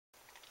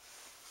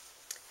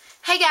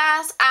Hey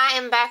guys, I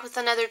am back with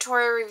another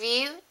toy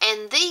review,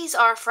 and these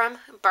are from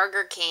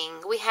Burger King.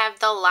 We have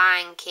the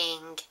Lion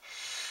King.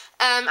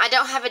 I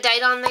don't have a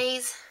date on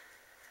these.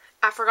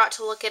 I forgot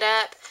to look it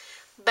up,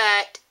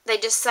 but they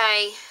just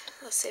say,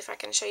 let's see if I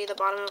can show you the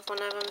bottom of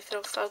one of them if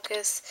it'll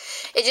focus.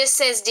 It just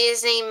says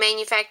Disney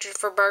manufactured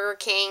for Burger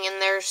King, and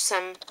there's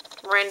some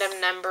random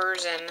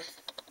numbers and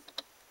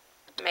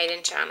made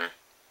in China.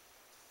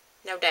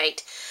 No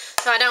date.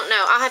 So I don't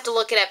know. I'll have to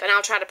look it up, and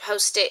I'll try to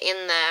post it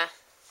in the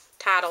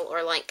title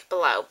or link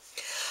below.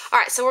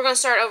 Alright, so we're going to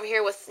start over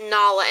here with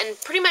Nala, and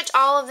pretty much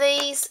all of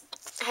these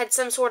had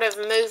some sort of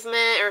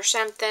movement or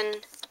something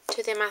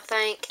to them, I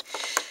think.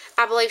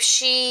 I believe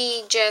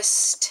she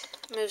just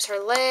moves her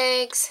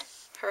legs,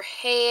 her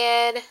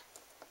head.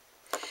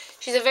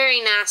 She's a very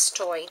nice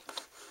toy.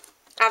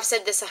 I've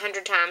said this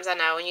 100 times, I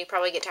know, and you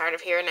probably get tired of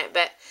hearing it,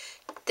 but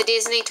the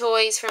Disney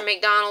toys from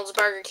McDonald's,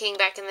 Burger King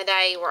back in the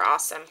day were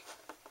awesome.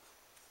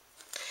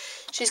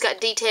 She's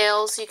got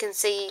details. You can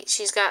see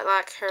she's got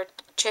like her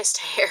chest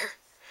hair,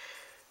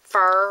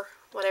 fur,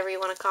 whatever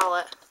you want to call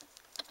it.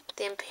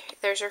 Then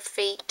there's her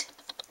feet,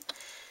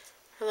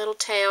 her little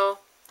tail.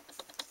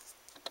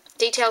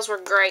 Details were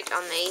great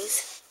on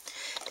these.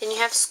 Then you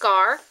have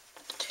Scar.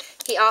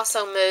 He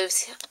also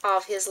moves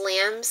off his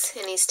limbs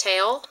and his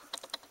tail.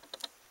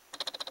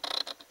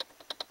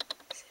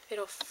 See if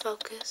it'll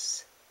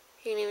focus.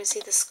 You can even see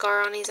the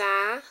scar on his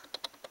eye.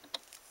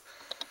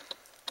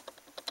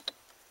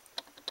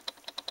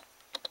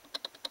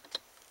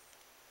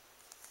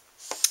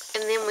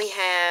 And then we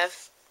have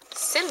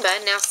Simba.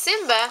 Now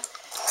Simba,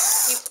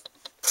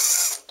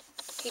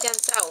 he done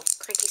so. Oh,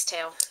 Cranky's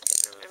tail. I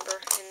couldn't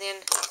remember. And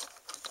then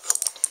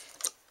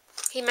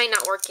he may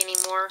not work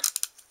anymore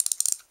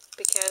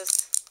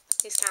because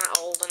he's kind of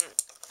old and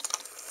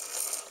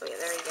oh yeah,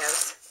 there he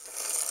goes.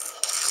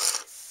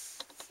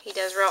 He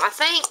does roll. I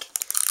think.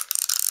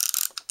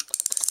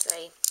 Let's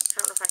see. I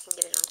don't know if I can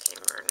get it on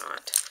camera or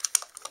not.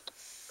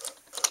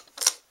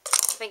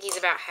 I think he's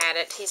about had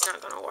it. He's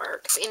not going to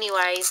work. But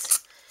anyways.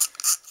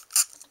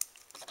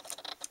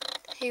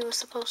 He was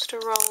supposed to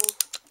roll,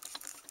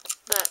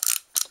 but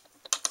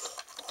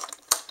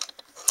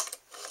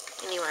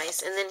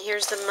anyways, and then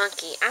here's the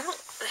monkey.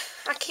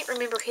 I can't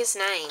remember his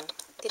name.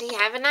 Did he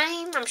have a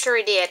name? I'm sure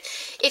he did.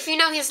 If you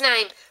know his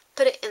name,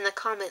 put it in the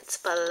comments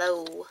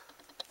below.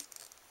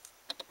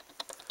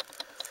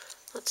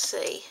 Let's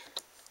see.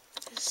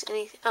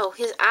 Oh,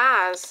 his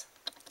eyes.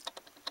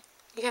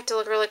 You have to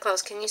look really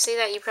close. Can you see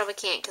that? You probably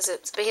can't,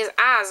 but his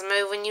eyes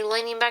move when you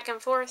lean him back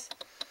and forth.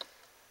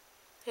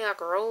 He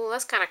like roll.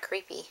 That's kind of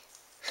creepy.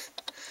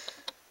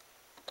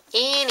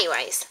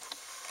 Anyways,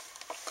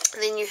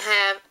 then you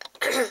have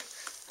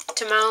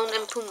Timon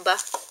and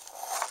Pumbaa.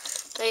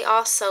 They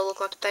also look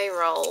like they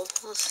roll.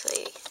 Let's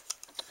see.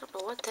 I don't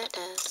know what that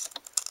does.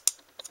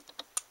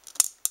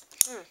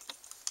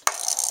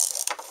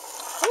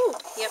 Ooh,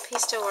 yep, he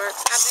still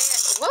works. I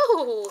bet.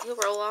 Whoa, he'll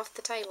roll off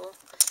the table.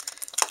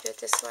 Do it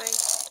this way.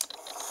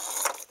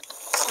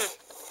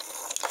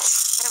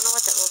 I don't know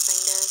what that little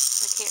thing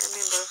does. I can't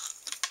remember.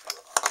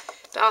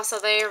 But also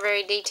they are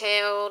very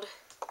detailed.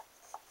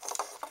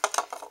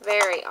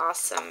 Very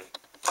awesome.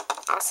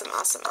 Awesome,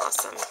 awesome,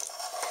 awesome.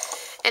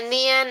 And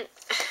then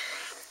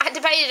I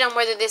debated on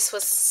whether this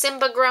was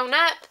Simba grown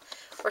up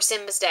or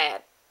Simba's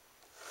dad.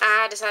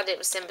 I decided it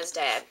was Simba's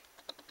dad.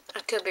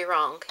 I could be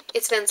wrong.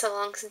 It's been so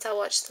long since I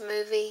watched the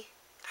movie.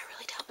 I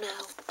really don't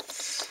know.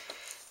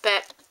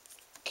 But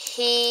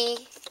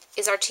he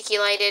is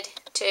articulated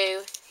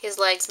too. His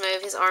legs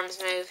move, his arms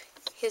move,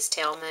 his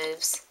tail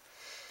moves.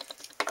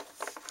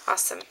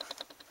 Awesome.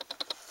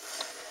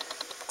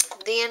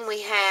 Then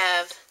we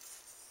have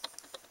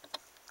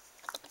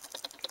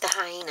the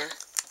hyena.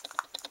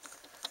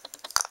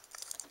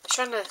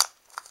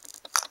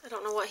 I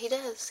don't know what he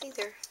does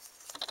either.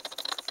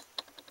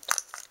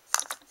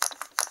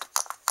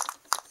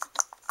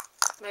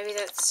 Maybe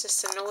that's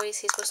just a noise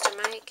he's supposed to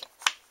make.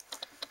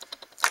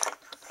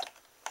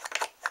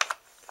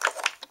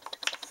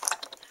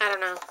 I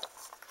don't know.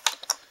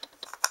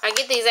 I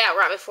get these out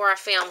right before I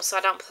film, so I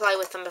don't play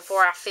with them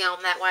before I film.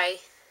 That way,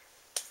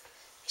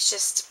 it's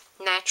just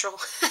natural.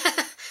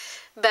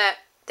 But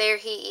there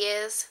he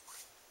is.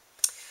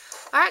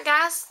 Alright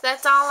guys,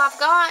 that's all I've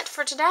got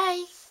for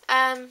today.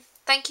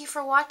 Thank you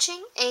for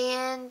watching,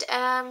 and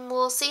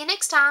we'll see you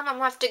next time. I'm going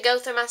to have to go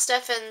through my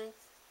stuff and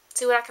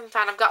see what I can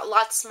find. I've got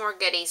lots more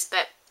goodies,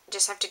 but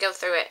just have to go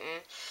through it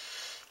and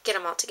get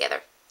them all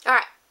together.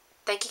 Alright,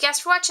 thank you guys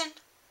for watching.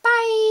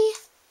 Bye!